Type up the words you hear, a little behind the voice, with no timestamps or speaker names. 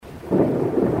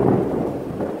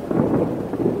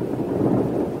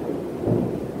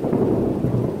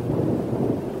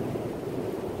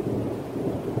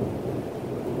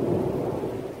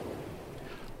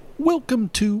Welcome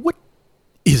to What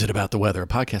Is It About the Weather, a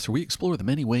podcast where we explore the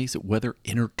many ways that weather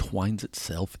intertwines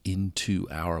itself into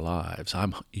our lives.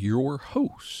 I'm your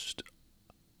host,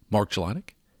 Mark Jelinek.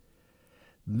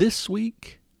 This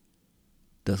week,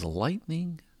 does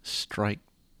lightning strike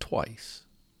twice,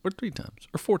 or three times,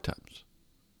 or four times?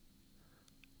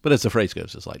 But as the phrase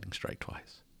goes, does lightning strike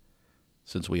twice?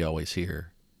 Since we always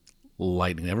hear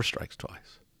lightning never strikes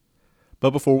twice. But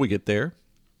before we get there,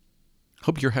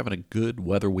 hope you're having a good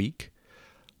weather week.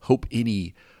 Hope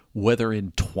any weather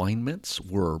entwinements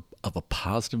were of a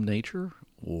positive nature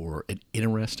or an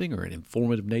interesting or an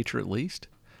informative nature at least,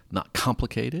 not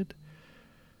complicated.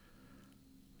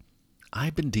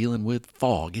 I've been dealing with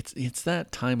fog. It's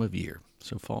that time of year.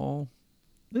 So fall,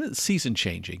 season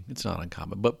changing. It's not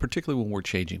uncommon, but particularly when we're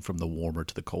changing from the warmer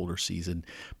to the colder season,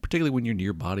 particularly when you're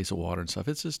near bodies of water and stuff,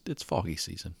 it's foggy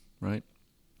season, right?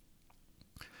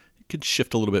 Could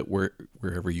shift a little bit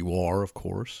wherever you are, of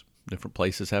course. Different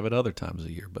places have it other times of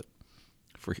the year, but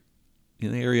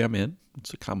in the area I'm in,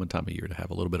 it's a common time of year to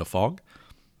have a little bit of fog.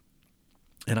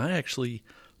 And I actually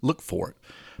look for it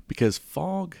because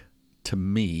fog, to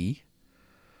me,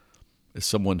 as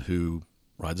someone who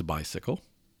rides a bicycle,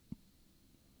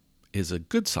 is a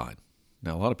good sign.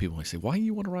 Now, a lot of people may say, why do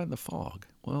you want to ride in the fog?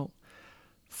 Well,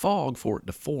 fog, for it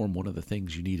to form, one of the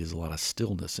things you need is a lot of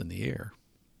stillness in the air.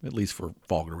 At least for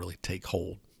fog to really take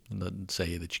hold. It doesn't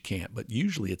say that you can't, but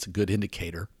usually it's a good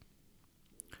indicator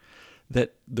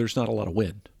that there's not a lot of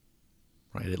wind,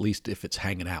 right? At least if it's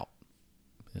hanging out.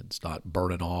 It's not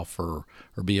burning off or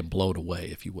being blown away,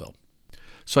 if you will.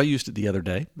 So I used it the other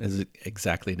day as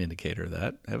exactly an indicator of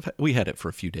that. We had it for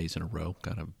a few days in a row,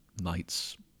 kind of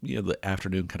nights, the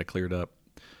afternoon kind of cleared up.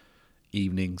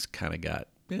 Evenings kind of got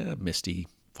misty,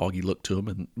 foggy look to them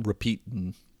and repeat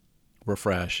and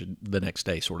refresh the next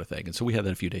day sort of thing. And so we had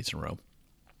that a few days in a row.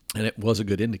 And it was a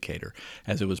good indicator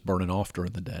as it was burning off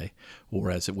during the day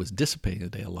or as it was dissipating the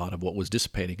day. A lot of what was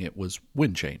dissipating it was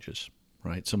wind changes,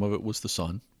 right? Some of it was the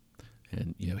sun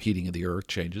and, heating of the earth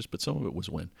changes, but some of it was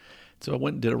wind. So I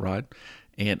went and did a ride,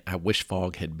 and I wish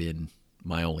fog had been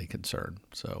my only concern.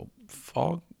 So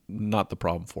fog, not the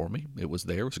problem for me. It was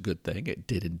there. It was a good thing. It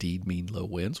did indeed mean low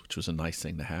winds, which was a nice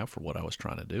thing to have for what I was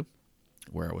trying to do,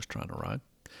 where I was trying to ride.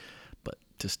 But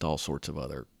just all sorts of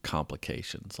other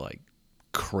complications like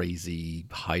crazy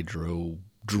hydro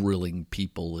drilling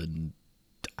people and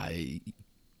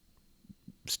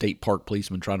state park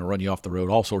policemen trying to run you off the road,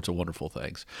 all sorts of wonderful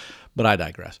things. But I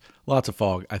digress. Lots of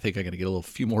fog. I think I'm going to get a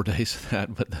few more days of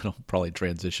that, but then I'll probably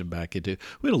transition back into,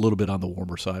 we had a little bit on the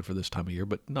warmer side for this time of year,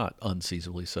 but not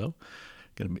unseasonably so.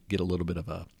 Going to get a little bit of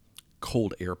a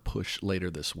cold air push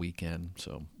later this weekend.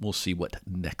 So we'll see what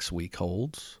next week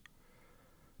holds.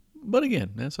 But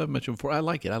again, as I've mentioned before, I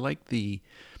like it. I like the,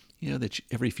 that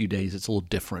every few days it's a little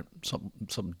different,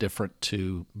 something different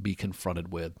to be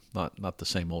confronted with. Not the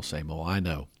same old, same old. I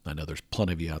know there's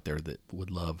plenty of you out there that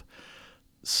would love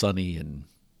sunny and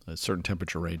a certain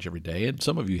temperature range every day. And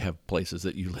some of you have places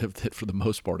that you live that for the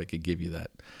most part it could give you that.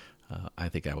 I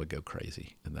think I would go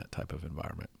crazy in that type of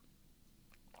environment.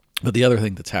 But the other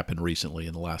thing that's happened recently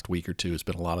in the last week or two has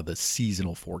been a lot of the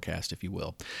seasonal forecast, if you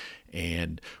will.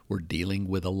 And we're dealing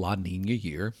with a La Nina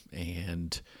year,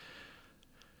 and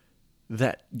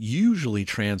that usually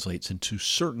translates into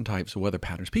certain types of weather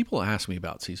patterns. People ask me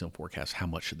about seasonal forecasts. How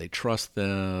much should they trust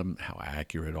them? How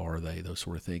accurate are they? Those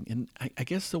sort of things. And I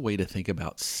guess the way to think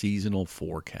about seasonal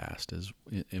forecast is,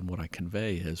 and what I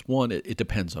convey is, one, it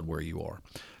depends on where you are.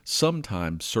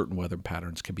 Sometimes certain weather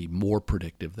patterns can be more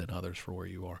predictive than others for where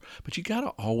you are. But you got to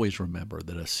always remember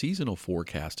that a seasonal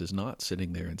forecast is not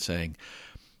sitting there and saying,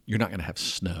 you're not going to have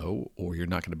snow or you're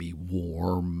not going to be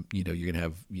warm. You're going to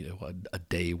have, a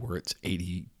day where it's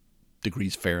 80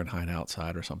 degrees Fahrenheit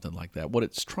outside or something like that. What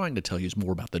it's trying to tell you is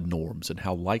more about the norms and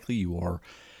how likely you are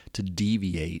to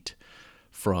deviate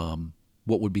from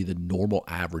what would be the normal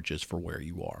averages for where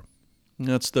you are. And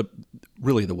that's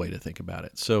really the way to think about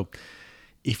it. So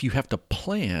if you have to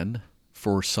plan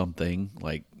for something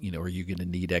like, are you going to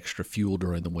need extra fuel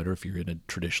during the winter if you're in a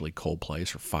traditionally cold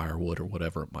place, or firewood or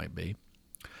whatever it might be,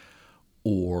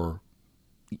 or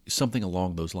something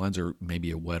along those lines, or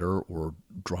maybe a wetter or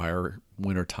drier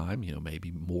winter time,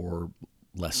 maybe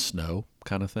less snow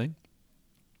kind of thing.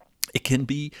 It can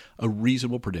be a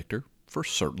reasonable predictor for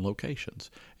certain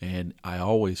locations. And I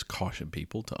always caution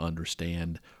people to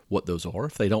understand what those are.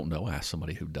 If they don't know, ask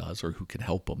somebody who does or who can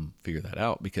help them figure that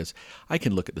out, because I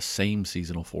can look at the same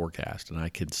seasonal forecast and I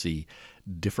can see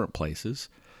different places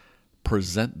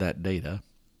present that data,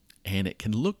 and it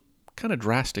can look kind of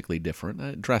drastically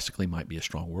different. Drastically might be a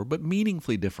strong word, but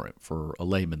meaningfully different for a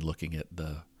layman looking at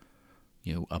the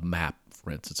a map,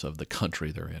 for instance, of the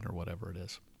country they're in or whatever it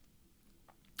is.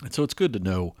 And so it's good to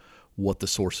know what the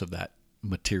source of that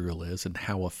material is and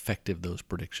how effective those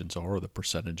predictions are, or the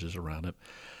percentages around it.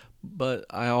 But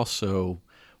I also,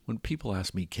 when people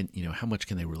ask me, how much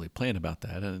can they really plan about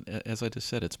that? And as I just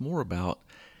said, it's more about,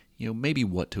 maybe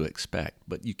what to expect,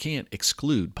 but you can't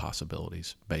exclude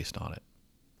possibilities based on it,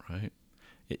 right?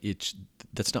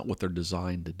 That's not what they're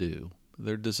designed to do.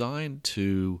 They're designed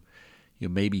to,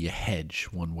 maybe you hedge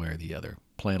one way or the other,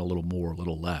 plan a little more, a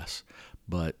little less,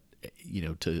 but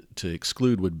to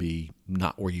exclude would be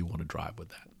not where you want to drive with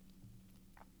that.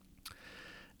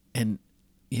 And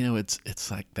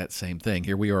it's like that same thing.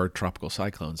 Here we are, tropical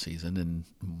cyclone season, and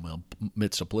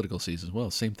midst of political season as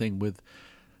well. Same thing with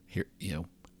here.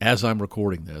 As I'm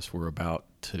recording this, we're about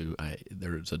to.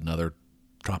 There's another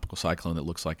tropical cyclone that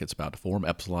looks like it's about to form.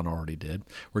 Epsilon already did.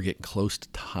 We're getting close to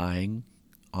tying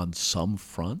on some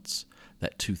fronts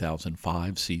that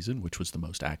 2005 season, which was the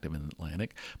most active in the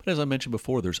Atlantic. But as I mentioned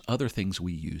before, there's other things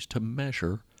we use to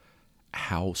measure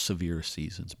how severe a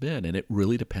season's been, and it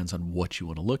really depends on what you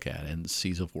want to look at. And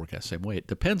season forecast, same way. It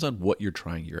depends on what you're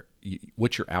trying,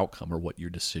 what your outcome or what your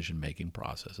decision-making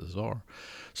processes are.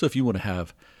 So if you want to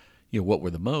have, what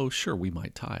were the most, sure, we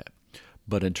might tie it.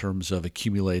 But in terms of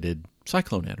accumulated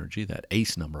cyclone energy, that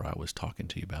ACE number I was talking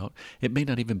to you about, it may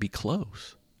not even be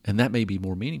close. And that may be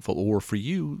more meaningful. Or for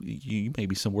you may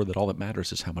be somewhere that all that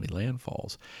matters is how many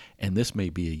landfalls. And this may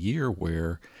be a year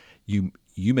where you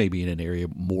may be in an area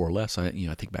more or less. I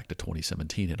think back to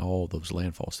 2017 and all those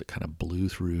landfalls that kind of blew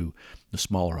through the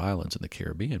smaller islands in the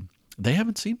Caribbean. They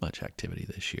haven't seen much activity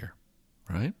this year,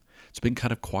 right? It's been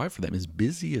kind of quiet for them. As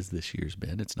busy as this year's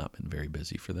been, it's not been very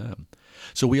busy for them.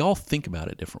 So we all think about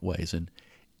it different ways. And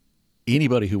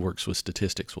anybody who works with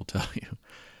statistics will tell you,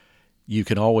 you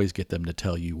can always get them to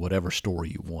tell you whatever story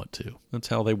you want to. That's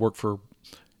how they work for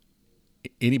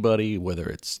anybody, whether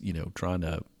it's, trying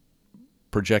to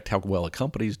project how well a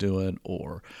company's doing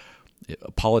or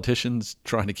a politician's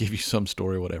trying to give you some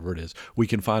story, whatever it is. We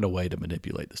can find a way to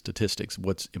manipulate the statistics.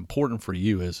 What's important for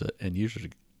you as an end user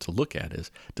to look at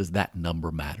is, does that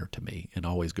number matter to me? And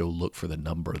always go look for the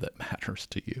number that matters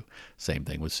to you. Same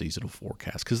thing with seasonal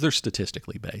forecasts, because they're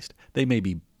statistically based. They may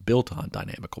be built on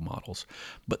dynamical models,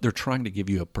 but they're trying to give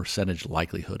you a percentage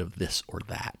likelihood of this or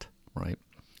that, right?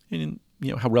 And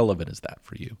how relevant is that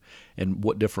for you? And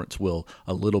what difference will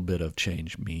a little bit of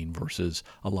change mean versus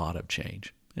a lot of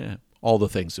change? Yeah, all the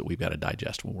things that we've got to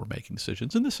digest when we're making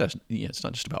decisions. And this has, it's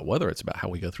not just about weather, it's about how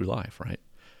we go through life, right?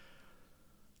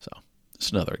 So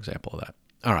it's another example of that.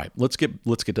 All right, let's get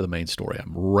to the main story.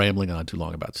 I'm rambling on too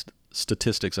long about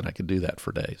statistics, and I could do that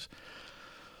for days.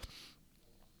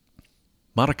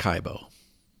 Maracaibo,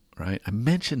 right? I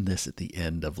mentioned this at the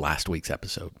end of last week's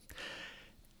episode.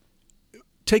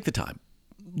 Take the time.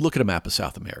 Look at a map of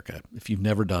South America. If you've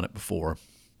never done it before,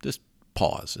 just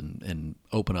pause and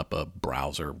open up a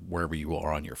browser wherever you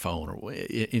are on your phone.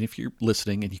 And if you're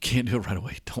listening and you can't do it right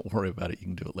away, don't worry about it. You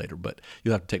can do it later, but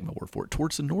you'll have to take my word for it.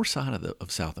 Towards the north side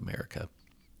of South America,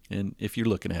 and if you're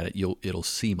looking at it, it'll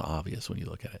seem obvious when you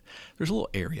look at it. There's a little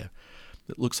area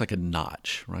that looks like a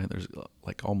notch, right? There's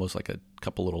almost like a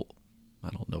couple little,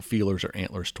 feelers or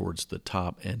antlers towards the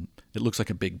top, and it looks like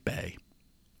a big bay.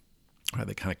 Right,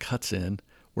 that kind of cuts in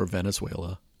where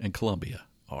Venezuela and Colombia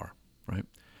are, right?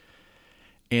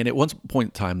 And at one point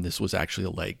in time, this was actually a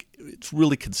lake. It's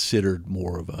really considered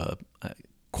more of a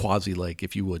quasi-lake,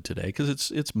 if you would, today, because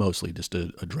it's mostly just a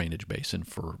drainage basin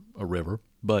for a river,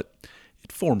 but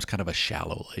it forms kind of a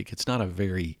shallow lake. It's not a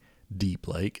very deep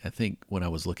lake. I think when I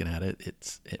was looking at it,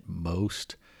 it's at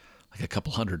most like a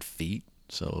couple 100 feet,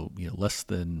 so less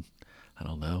than,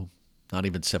 not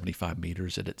even 75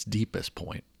 meters at its deepest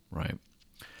point. Right?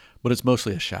 But it's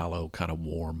mostly a shallow, kind of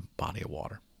warm body of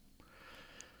water.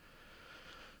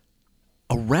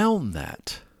 Around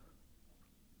that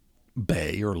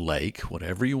bay or lake,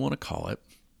 whatever you want to call it,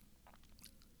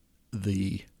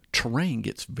 the terrain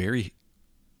gets very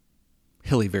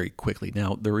hilly very quickly.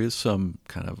 Now, there is some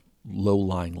kind of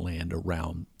low-lying land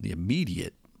around the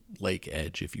immediate lake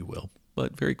edge, if you will,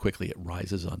 but very quickly it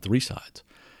rises on three sides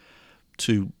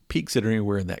to peaks that are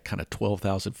anywhere in that kind of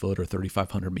 12,000 foot or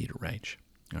 3,500 meter range.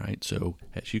 All right. So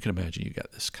as you can imagine, you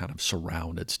got this kind of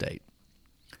surrounded state.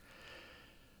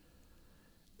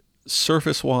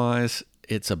 Surface wise,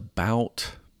 it's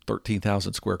about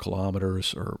 13,000 square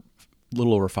kilometers or a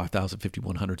little over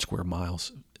 5,100 square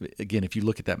miles. Again, if you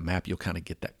look at that map, you'll kind of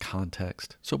get that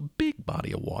context. So big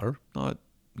body of water, not,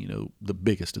 the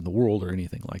biggest in the world or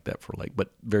anything like that for a lake,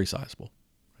 but very sizable.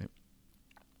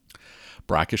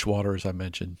 Brackish water, as I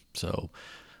mentioned, so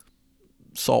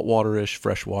saltwaterish,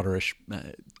 freshwaterish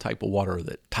type of water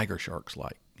that tiger sharks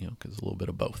like, because a little bit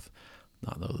of both.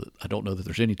 I don't know that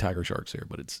there's any tiger sharks there,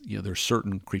 but it's, there's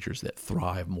certain creatures that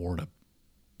thrive more in a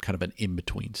kind of an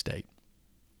in-between state.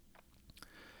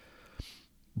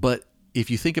 But if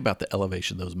you think about the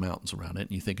elevation of those mountains around it,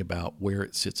 and you think about where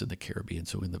it sits in the Caribbean,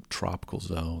 so in the tropical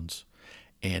zones,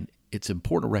 and it's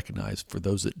important to recognize for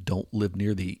those that don't live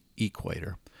near the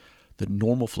equator, the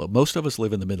normal flow, most of us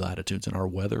live in the mid-latitudes, and our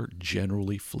weather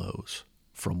generally flows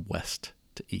from west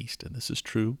to east. And this is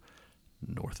true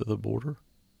north of the border,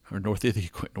 or north of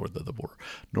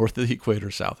the equator,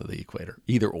 south of the equator,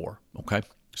 either or, okay?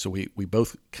 So we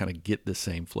both kind of get the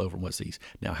same flow from west to east.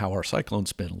 Now, how our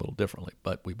cyclones spin a little differently,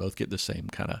 but we both get the same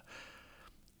kind of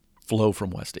flow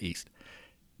from west to east.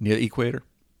 Near the equator,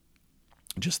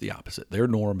 just the opposite. Their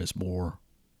norm is more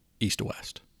east to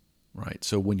west, right?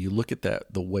 So when you look at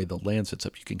that, the way the land sets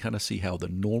up, you can kind of see how the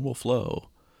normal flow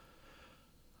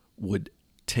would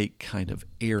take kind of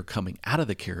air coming out of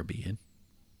the Caribbean,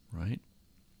 right,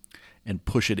 and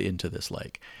push it into this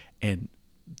lake. And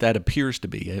that appears to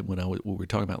be, when we were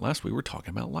talking about last week, we were talking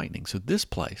about lightning. So this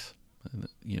place,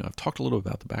 I've talked a little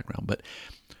about the background, but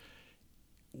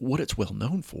what it's well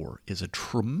known for is a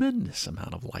tremendous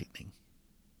amount of lightning,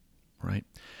 right?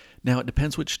 Now, it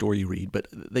depends which story you read, but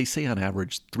they say on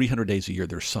average 300 days a year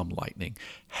there's some lightning.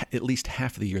 At least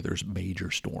half of the year there's major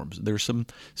storms. There's some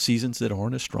seasons that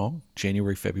aren't as strong,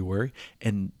 January, February,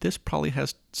 and this probably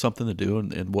has something to do,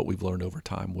 and what we've learned over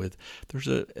time with, there's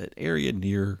an area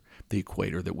near the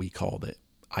equator that we call the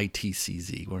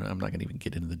ITCZ. I'm not going to even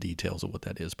get into the details of what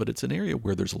that is, but it's an area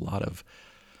where there's a lot of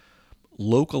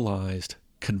localized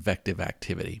convective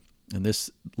activity. And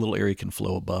this little area can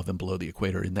flow above and below the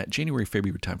equator. In that January,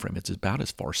 February timeframe, it's about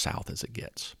as far south as it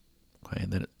gets. Okay,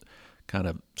 and then it kind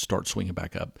of starts swinging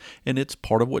back up. And it's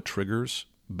part of what triggers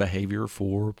behavior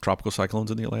for tropical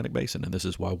cyclones in the Atlantic Basin. And this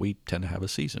is why we tend to have a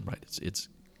season, right? It's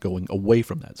going away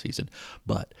from that season.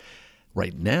 But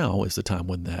right now is the time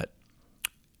when that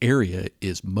area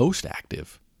is most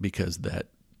active, because that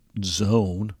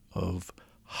zone of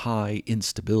high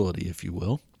instability, if you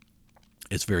will,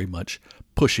 is very much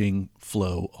pushing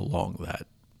flow along that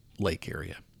lake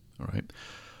area. All right.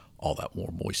 All that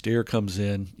warm, moist air comes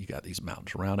in. You got these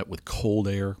mountains around it with cold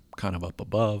air kind of up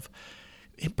above.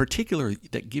 In particular,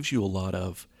 that gives you a lot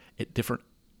of, at different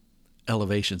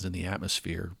elevations in the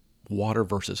atmosphere, water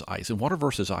versus ice. And water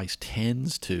versus ice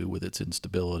tends to, with its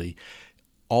instability,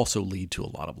 also lead to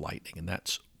a lot of lightning. And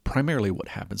that's primarily what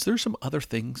happens. There's some other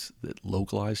things that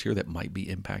localize here that might be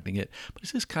impacting it, but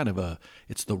it's just kind of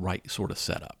it's the right sort of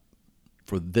setup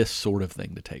for this sort of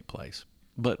thing to take place.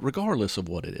 But regardless of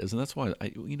what it is, and that's why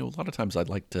a lot of times I'd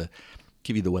like to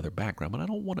give you the weather background, but I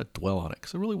don't want to dwell on it,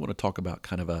 because I really want to talk about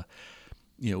kind of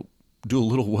do a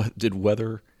little what did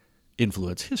weather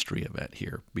influence history event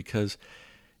here, because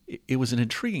it was an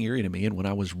intriguing area to me. And when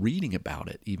I was reading about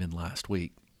it, even last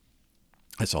week,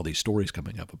 I saw these stories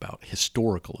coming up about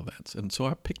historical events. And so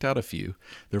I picked out a few.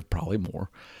 There are probably more.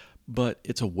 But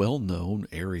it's a well-known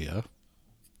area,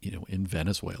 in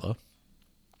Venezuela.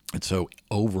 And so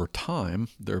over time,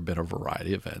 there have been a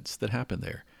variety of events that happened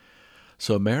there.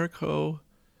 So Americo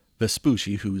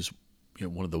Vespucci, who's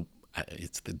one of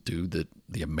it's the dude that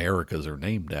the Americas are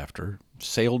named after,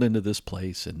 sailed into this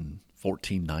place in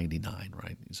 1499,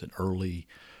 right? He's an early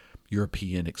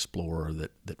European explorer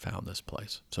that found this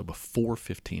place. So before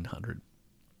 1500.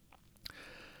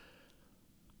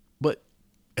 But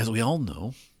as we all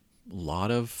know, a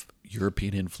lot of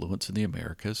European influence in the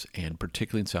Americas, and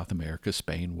particularly in South America,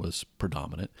 Spain was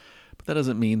predominant. But that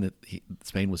doesn't mean that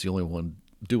Spain was the only one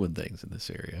doing things in this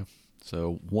area.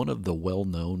 So one of the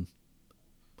well-known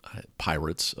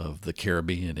pirates of the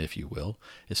Caribbean, if you will,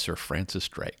 is Sir Francis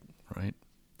Drake, right?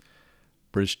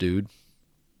 British dude.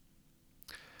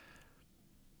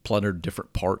 Plundered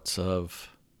different parts of,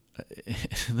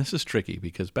 and this is tricky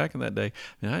because back in that day,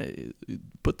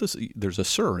 there's a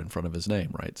sir in front of his name,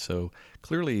 right? So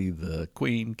clearly the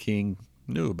queen, king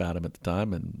knew about him at the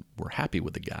time and were happy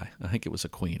with the guy. I think it was a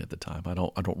queen at the time. I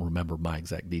don't remember my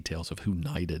exact details of who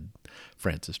knighted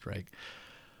Francis Drake.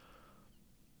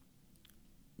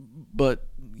 But,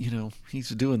 he's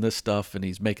doing this stuff and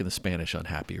he's making the Spanish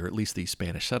unhappy, or at least these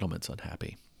Spanish settlements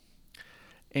unhappy.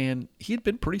 And he had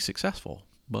been pretty successful.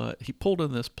 But he pulled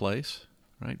in this place,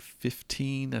 right? I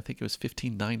think it was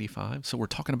 1595. So we're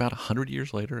talking about 100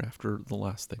 years later after the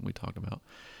last thing we talked about.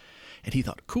 And he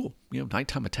thought, cool,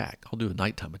 nighttime attack. I'll do a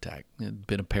nighttime attack. It had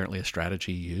been apparently a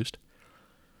strategy used.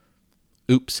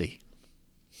 Oopsie.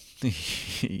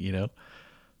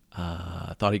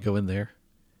 Thought he'd go in there.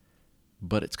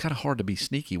 But it's kind of hard to be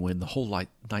sneaky when the whole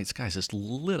night sky is just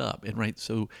lit up. And right,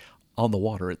 so on the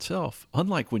water itself,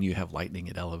 unlike when you have lightning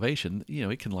at elevation,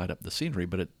 it can light up the scenery,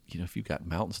 but if you've got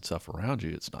mountains and stuff around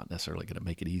you, it's not necessarily going to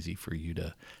make it easy for you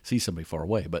to see somebody far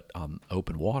away. But on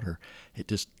open water, it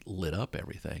just lit up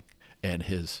everything, and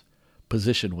his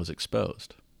position was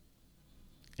exposed.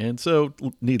 And so,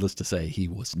 needless to say, he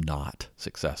was not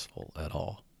successful at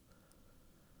all.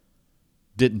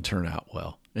 Didn't turn out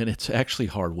well. And it's actually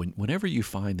hard whenever you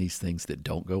find these things that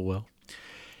don't go well,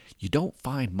 you don't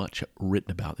find much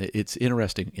written about it. It's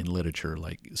interesting in literature,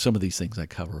 like some of these things I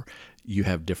cover, you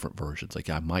have different versions. Like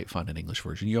I might find an English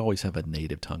version. You always have a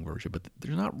native tongue version, but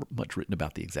there's not much written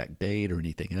about the exact date or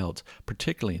anything else,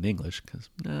 particularly in English, because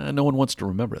no one wants to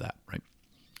remember that, right?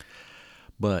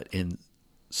 But in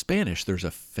Spanish, there's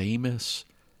a famous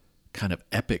kind of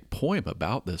epic poem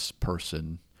about this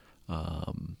person,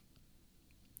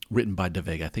 written by De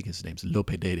Vega. I think his name's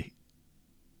Lope de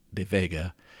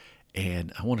Vega.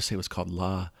 And I want to say it was called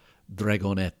La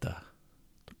Dragoneta.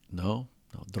 No,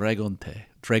 Dragonte.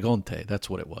 Dragonte, that's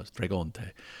what it was.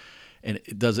 Dragonte. And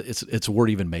it's a word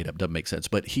even made up, doesn't make sense.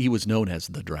 But he was known as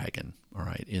the dragon, all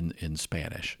right, in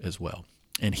Spanish as well.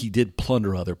 And he did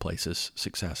plunder other places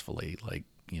successfully. Like,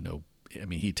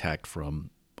 he attacked from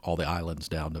all the islands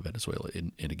down to Venezuela.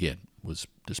 And again, was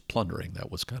just plundering. That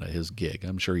was kind of his gig.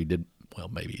 I'm sure he did, well,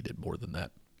 maybe he did more than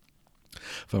that.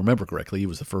 If I remember correctly, he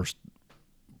was the first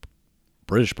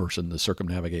British person to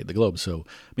circumnavigate the globe. So,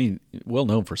 well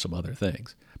known for some other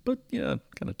things. But, yeah,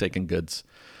 kind of taking goods.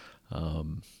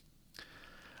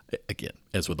 Again,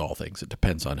 as with all things, it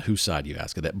depends on whose side you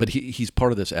ask of that. But he's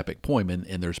part of this epic poem,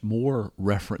 and there's more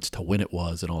reference to when it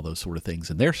was and all those sort of things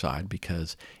in their side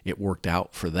because it worked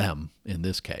out for them in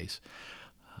this case.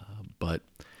 But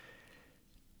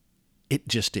it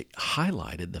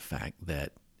highlighted the fact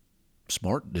that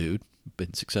smart dude,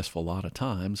 been successful a lot of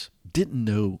times, didn't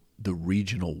know the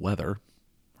regional weather,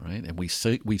 right? And we've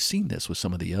seen this with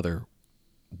some of the other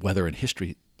weather and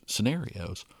history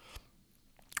scenarios.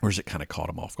 Or is it kind of caught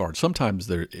them off guard? Sometimes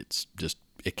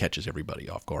it catches everybody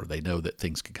off guard. They know that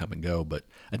things can come and go, but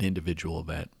an individual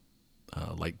event,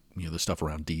 like the stuff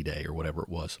around D-Day or whatever it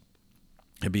was,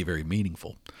 it'd be very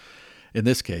meaningful. In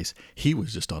this case, he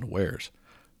was just unawares,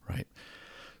 right?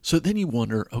 So then you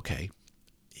wonder, okay,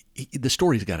 the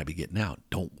story's got to be getting out.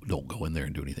 Don't go in there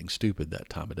and do anything stupid that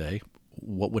time of day.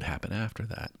 What would happen after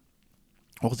that?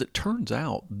 Well, as it turns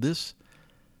out, this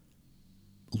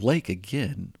lake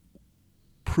again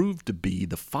proved to be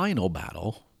the final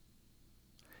battle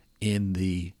in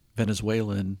the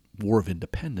Venezuelan War of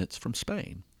Independence from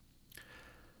Spain.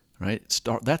 Right?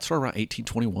 That started around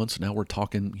 1821, so now we're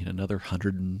talking another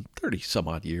 130 some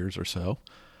odd years or so.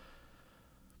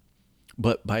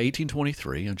 But by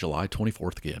 1823, on July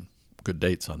 24th, again, good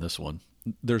dates on this one,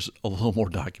 there's a little more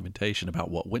documentation about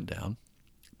what went down.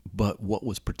 But what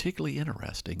was particularly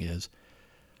interesting is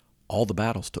all the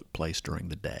battles took place during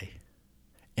the day.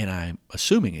 And I'm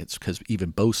assuming it's because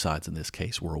even both sides in this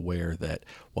case were aware that,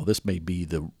 well, this may be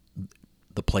the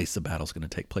place the battle's going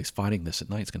to take place. Fighting this at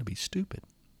night is going to be stupid,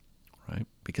 right?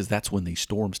 Because that's when these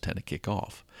storms tend to kick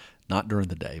off. Not during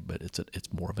the day, but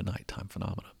it's more of a nighttime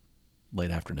phenomenon.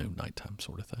 Late afternoon, nighttime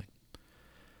sort of thing.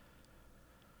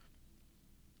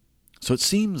 So it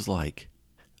seems like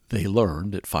they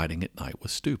learned that fighting at night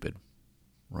was stupid,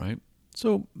 right?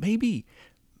 So maybe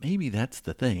that's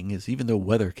the thing, is even though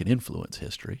weather can influence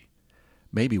history,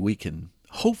 maybe we can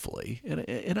hopefully,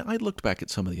 and I looked back at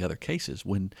some of the other cases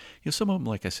when, some of them,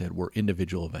 like I said, were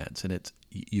individual events, and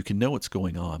you can know what's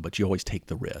going on, but you always take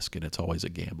the risk, and it's always a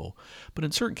gamble. But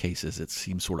in certain cases, it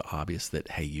seems sort of obvious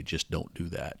that, hey, you just don't do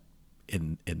that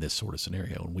in this sort of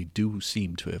scenario. And we do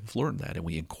seem to have learned that, and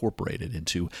we incorporate it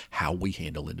into how we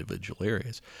handle individual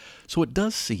areas. So it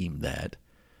does seem that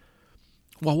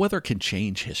while weather can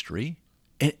change history,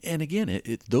 and again,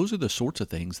 those are the sorts of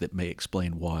things that may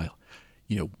explain why,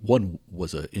 one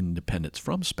was an independence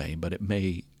from Spain, but it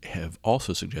may have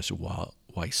also suggested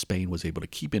why Spain was able to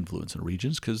keep influence in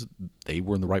regions, because they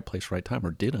were in the right place, right time,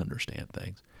 or did understand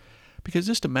things. Because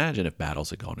just imagine if battles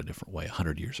had gone a different way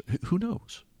 100 years, who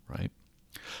knows, right?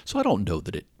 So I don't know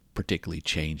that it particularly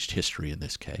changed history in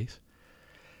this case,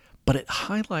 but it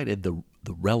highlighted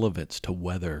the relevance to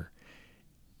weather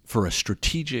for a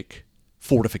strategic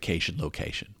fortification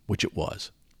location, which it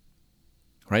was,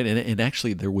 right? And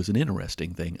actually there was an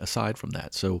interesting thing aside from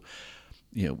that. So,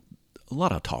 a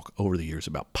lot of talk over the years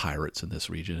about pirates in this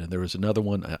region, and there was another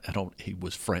one. He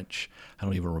was French. I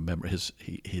don't even remember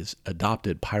his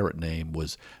adopted pirate name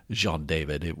was Jean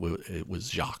David. It was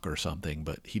Jacques or something,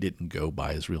 but he didn't go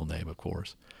by his real name, of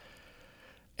course.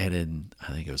 And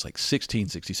I think it was like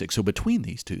 1666. So between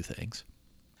these two things,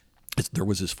 There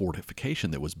was this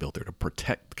fortification that was built there to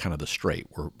protect kind of the strait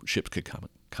where ships could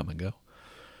come and go.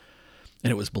 And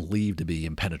it was believed to be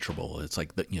impenetrable. It's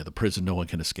like the prison, no one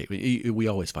can escape. We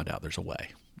always find out there's a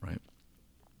way, right?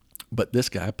 But this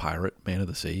guy, pirate, man of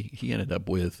the sea, he ended up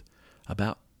with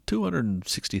about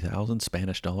 260,000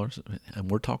 Spanish dollars,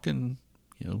 and we're talking,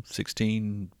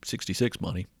 1666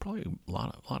 money, probably a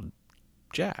lot of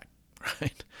jack,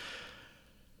 right?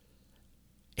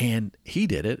 And he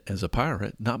did it as a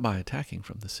pirate, not by attacking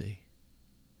from the sea.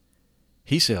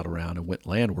 He sailed around and went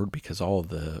landward because all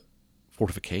the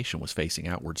fortification was facing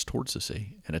outwards towards the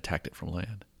sea, and attacked it from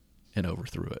land and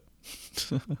overthrew it.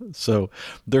 So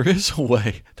there is a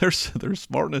way. There's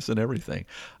smartness in everything.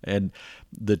 And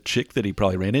the chick that he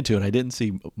probably ran into, and I didn't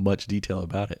see much detail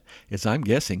about it, is I'm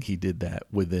guessing he did that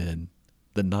within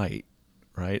the night,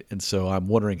 right? And so I'm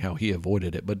wondering how he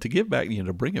avoided it. But to give back,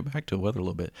 to bring it back to weather a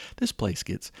little bit, this place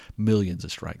gets millions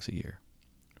of strikes a year,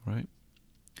 right?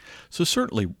 So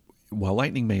certainly, while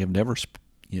lightning may have never,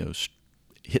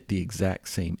 hit the exact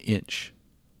same inch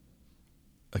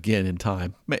again in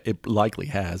time, it likely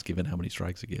has, given how many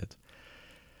strikes it gets,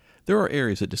 there are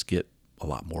areas that just get a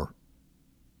lot more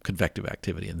convective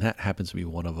activity, and that happens to be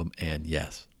one of them. And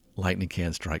yes, lightning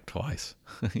can strike twice.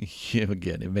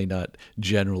 Again, it may not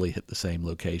generally hit the same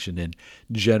location, and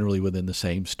generally within the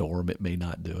same storm, it may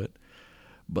not do it.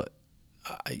 But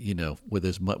with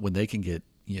as much, when they can get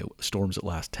storms that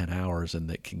last 10 hours and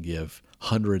that can give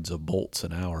hundreds of bolts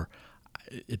an hour,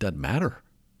 it doesn't matter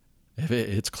if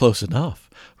it's close enough,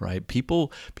 right?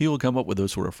 People come up with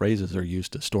those sort of phrases. They're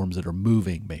used to storms that are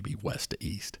moving maybe west to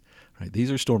east, right? These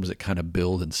are storms that kind of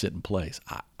build and sit in place.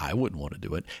 I wouldn't want to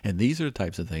do it. And these are the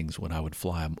types of things when I would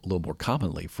fly a little more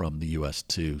commonly from the U.S.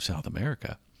 to South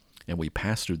America, and we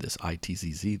pass through this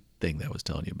ITCZ thing that I was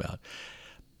telling you about.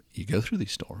 You go through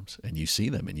these storms and you see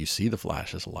them, and you see the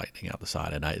flashes of lightning out the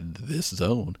side. And this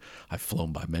zone I've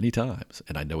flown by many times,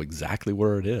 and I know exactly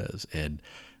where it is. And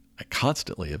I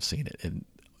constantly have seen it. And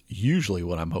usually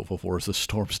what I'm hopeful for is the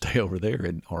storms stay over there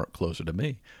and aren't closer to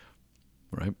me,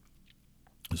 right?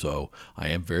 So I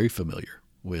am very familiar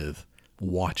with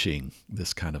watching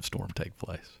this kind of storm take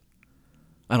place.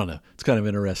 I don't know. It's kind of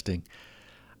interesting.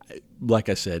 Like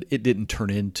I said, it didn't turn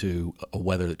into a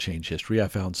weather that changed history. I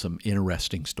found some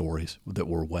interesting stories that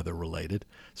were weather related,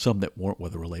 some that weren't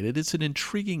weather related. It's an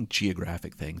intriguing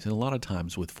geographic thing. And a lot of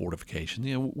times with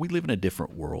fortification, we live in a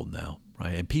different world now,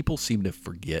 right? And people seem to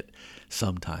forget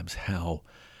sometimes how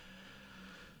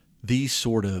these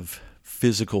sort of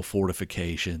physical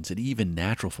fortifications and even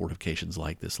natural fortifications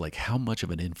like this, like how much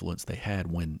of an influence they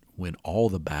had when all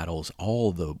the battles,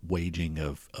 all the waging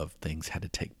of things had to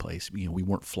take place. We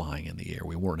weren't flying in the air.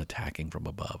 We weren't attacking from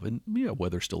above. And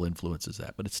weather still influences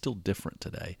that, but it's still different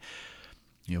today.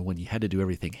 When you had to do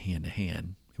everything hand to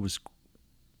hand, it was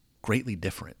greatly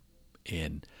different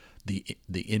in the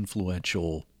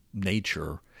influential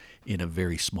nature in a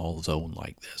very small zone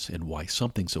like this, and why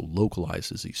something so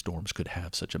localized as these storms could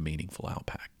have such a meaningful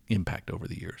impact over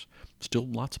the years. Still,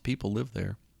 lots of people live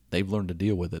there. They've learned to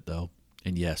deal with it, though.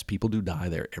 And yes, people do die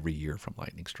there every year from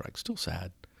lightning strikes. Still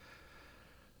sad.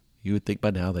 You would think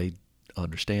by now they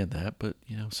understand that, but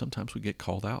sometimes we get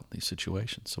called out in these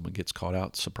situations. Someone gets caught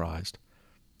out surprised.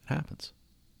 It happens.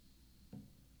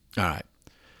 All right.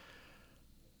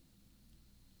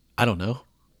 I don't know.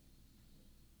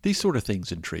 These sort of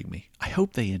things intrigue me. I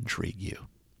hope they intrigue you.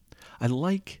 I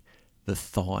like the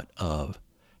thought of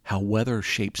how weather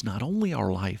shapes not only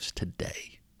our lives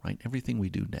today, right, everything we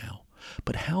do now,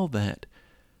 but how that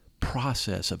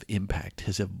process of impact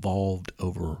has evolved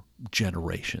over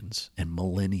generations and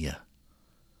millennia.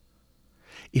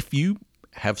 If you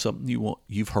have something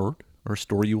you've heard or a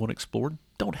story you want explored,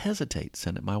 don't hesitate.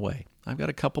 Send it my way. I've got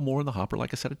a couple more in the hopper.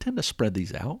 Like I said, I tend to spread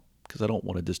these out, because I don't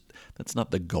want to that's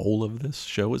not the goal of this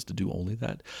show, is to do only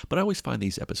that. But I always find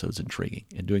these episodes intriguing,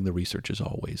 and doing the research is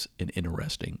always an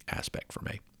interesting aspect for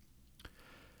me.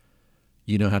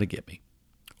 You know how to get me.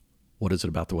 What is it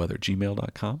about the weather?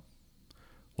 gmail.com.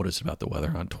 What is it about the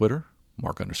weather on Twitter?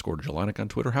 Mark_Jelinek on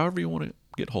Twitter. However you want to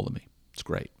get hold of me. It's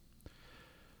great.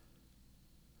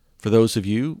 For those of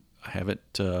you I haven't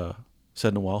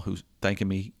said in a while who's thanking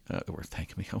me, I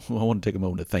want to take a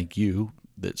moment to thank you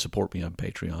that support me on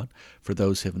Patreon. For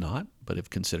those who have not, but have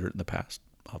considered it in the past,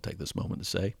 I'll take this moment to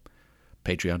say,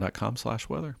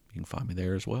 patreon.com/weather. You can find me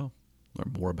there as well.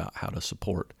 Learn more about how to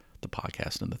support the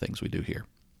podcast and the things we do here.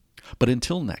 But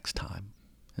until next time,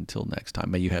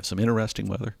 may you have some interesting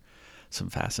weather, some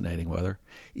fascinating weather,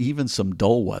 even some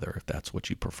dull weather if that's what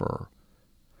you prefer.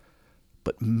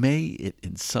 But may it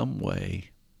in some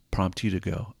way prompt you to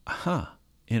go, aha,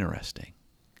 interesting.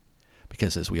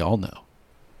 Because as we all know,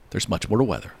 there's much more to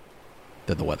weather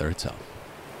than the weather itself.